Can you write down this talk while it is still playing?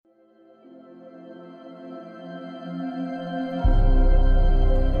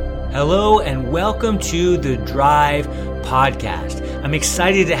Hello and welcome to the Drive podcast. I'm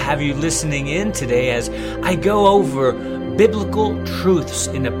excited to have you listening in today as I go over biblical truths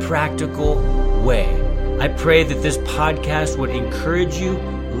in a practical way. I pray that this podcast would encourage you,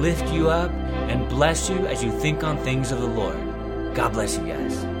 lift you up, and bless you as you think on things of the Lord. God bless you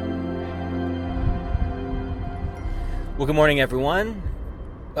guys. Well, good morning, everyone.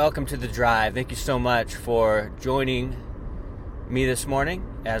 Welcome to the Drive. Thank you so much for joining me this morning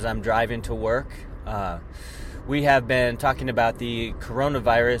as I'm driving to work. We have been talking about the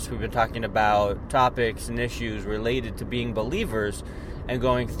coronavirus. We've been talking about topics and issues related to being believers and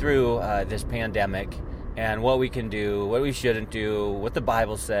going through this pandemic and what we can do, what we shouldn't do, what the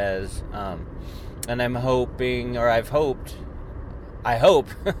Bible says. And I'm hoping, or I hope, let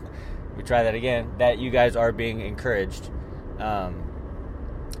me try that again, that you guys are being encouraged. I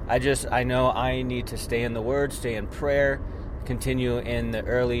know I need to stay in the Word, stay in prayer, continue in the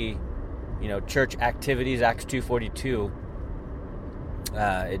early, church activities, Acts 2:42.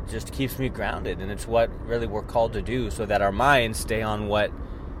 It just keeps me grounded, and it's what really we're called to do so that our minds stay on what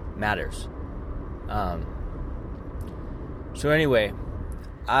matters. So anyway,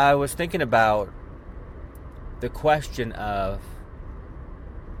 I was thinking about the question of,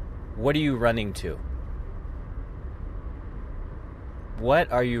 what are you running to?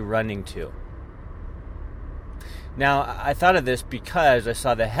 What are you running to? Now, I thought of this because I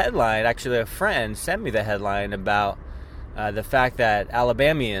saw the headline. Actually, a friend sent me the headline about the fact that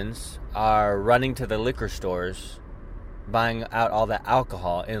Alabamians are running to the liquor stores, buying out all the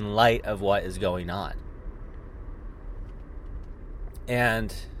alcohol in light of what is going on.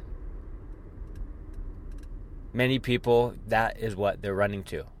 And many people, that is what they're running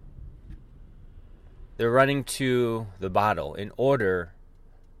to. They're running to the bottle in order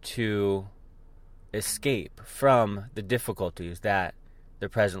to escape from the difficulties that they're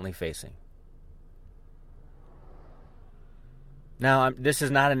presently facing. Now, this is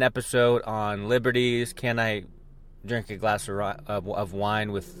not an episode on liberties. Can I drink a glass of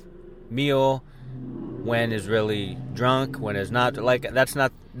wine with meal? When is really drunk? When is not?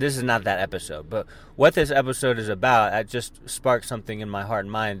 This is not that episode. But what this episode is about, it just sparked something in my heart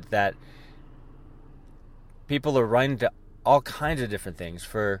and mind that people are running to all kinds of different things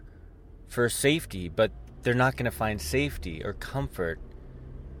for safety, but they're not going to find safety or comfort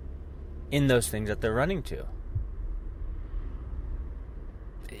in those things that they're running to.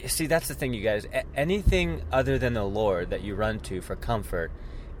 See, that's the thing, you guys. Anything other than the Lord that you run to for comfort,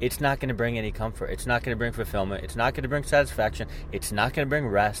 it's not going to bring any comfort. It's not going to bring fulfillment. It's not going to bring satisfaction. It's not going to bring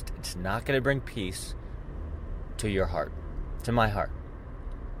rest. It's not going to bring peace to your heart, to my heart,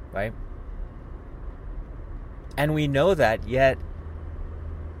 right? And we know that, yet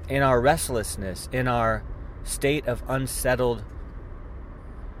in our restlessness, in our state of unsettledness,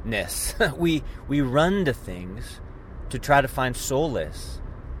 we run to things to try to find solace.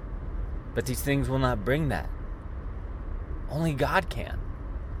 But these things will not bring that. Only God can.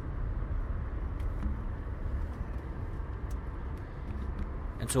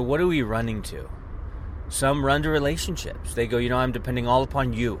 And so what are we running to? Some run to relationships. They go, I'm depending all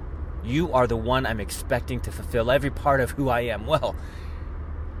upon you. You are the one I'm expecting to fulfill every part of who I am. Well,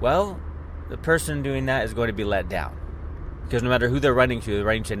 the person doing that is going to be let down. Because no matter who they're running to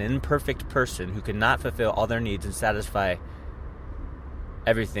an imperfect person who cannot fulfill all their needs and satisfy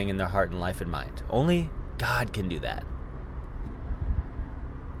everything in their heart and life and mind. Only God can do that.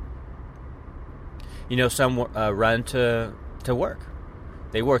 Some run to work.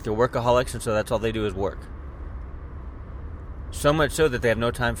 They're workaholics, and so that's all they do is work. So much so that they have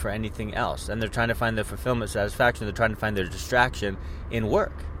no time for anything else. And they're trying to find their fulfillment, satisfaction. They're trying to find their distraction in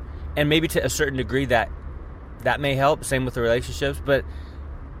work. And maybe to a certain degree that may help. Same with the relationships. But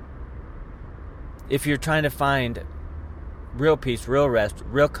if you're trying to find real peace, real rest,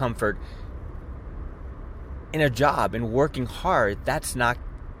 real comfort in a job and working hard, it's not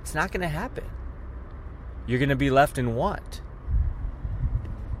going to happen. You're going to be left in want.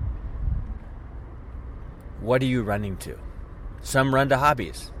 What are you running to? Some run to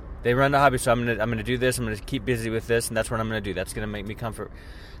hobbies. They run to hobbies. So I'm gonna do this. I'm gonna keep busy with this, and that's what I'm gonna do. That's gonna make me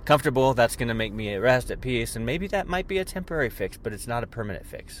comfortable. That's gonna make me at rest, at peace, and maybe that might be a temporary fix, but it's not a permanent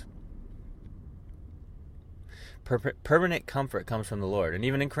fix. Permanent comfort comes from the Lord, and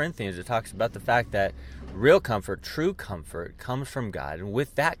even in Corinthians, it talks about the fact that real comfort, true comfort, comes from God, and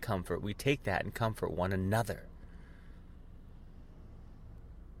with that comfort, we take that and comfort one another.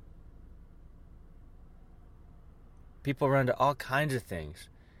 People run to all kinds of things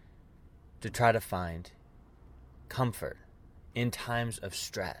to try to find comfort in times of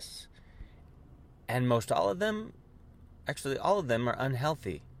stress. And all of them are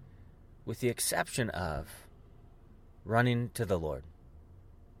unhealthy. with the exception of running to the Lord.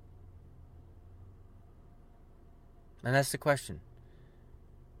 And that's the question.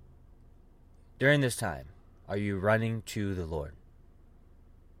 During this time, are you running to the Lord?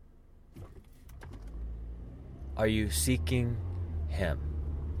 Are you seeking Him?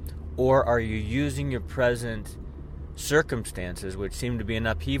 Or are you using your present circumstances, which seem to be in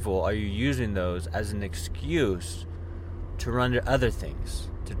upheaval, are you using those as an excuse to run to other things,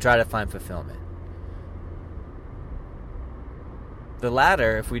 to try to find fulfillment? The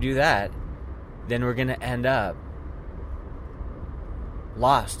latter, if we do that, then we're going to end up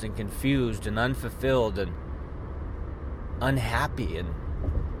lost and confused and unfulfilled and unhappy and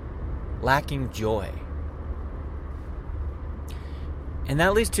lacking joy. And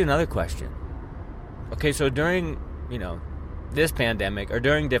that leads to another question. Okay, so during, this pandemic or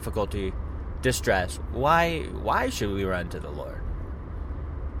during difficulty, distress, why should we run to the Lord?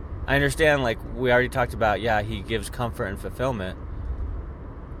 I understand, like we already talked about, He gives comfort and fulfillment.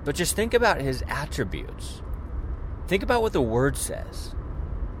 But just think about His attributes. Think about what the Word says.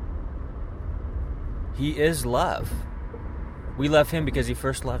 He is love. We love Him because He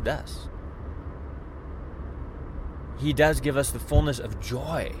first loved us. He does give us the fullness of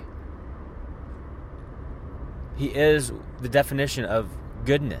joy. He is the definition of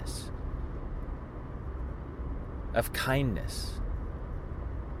goodness, of kindness.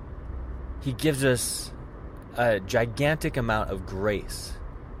 He gives us a gigantic amount of grace.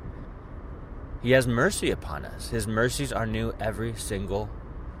 He has mercy upon us. His mercies are new every single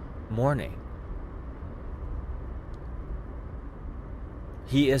morning.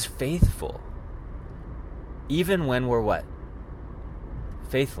 He is faithful. Even when we're what?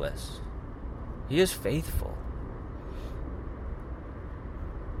 Faithless. He is faithful.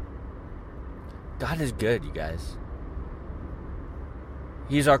 God is good, you guys.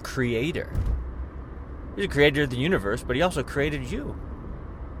 He's our creator. He's the creator of the universe, but He also created you.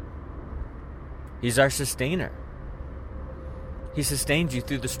 He's our sustainer. He sustains you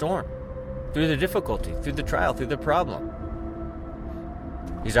through the storm, through the difficulty, through the trial, through the problem.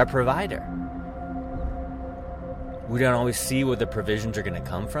 He's our provider. We don't always see where the provisions are going to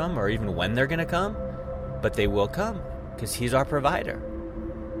come from or even when they're going to come, but they will come because He's our provider.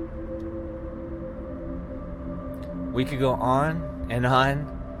 We could go on and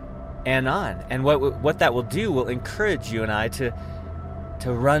on and on. And what that will do will encourage you and I to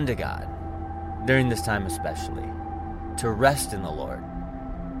run to God during this time especially, to rest in the Lord,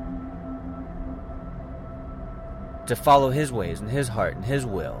 to follow His ways and His heart and His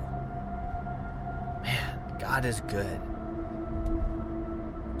will. Man, God is good.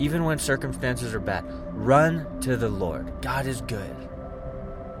 Even when circumstances are bad, run to the Lord. God is good.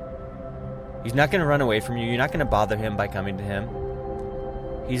 He's not going to run away from you. You're not going to bother Him by coming to Him.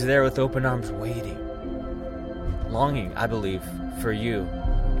 He's there with open arms waiting, longing, I believe, for you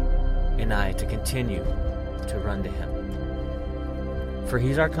and I to continue to run to Him. For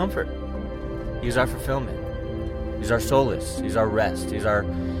He's our comfort. He's our fulfillment. He's our solace. He's our rest. He's our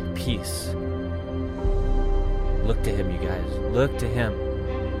peace. Look to Him, you guys. Look to Him.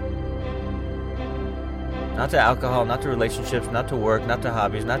 Not to alcohol, not to relationships, not to work, not to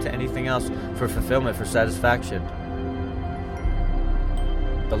hobbies, not to anything else for fulfillment, for satisfaction.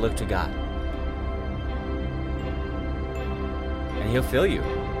 But look to God. And He'll fill you.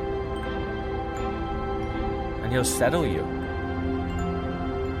 And He'll settle you.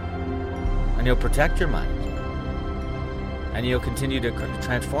 And He'll protect your mind. And He'll continue to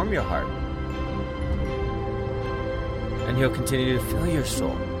transform your heart. And He'll continue to fill your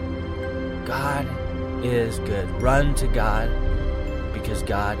soul. God is good. Run to God because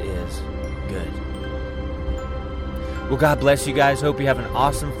God is good. Well, God bless you guys. Hope you have an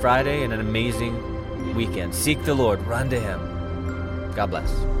awesome Friday and an amazing weekend. Seek the Lord. Run to Him. God bless.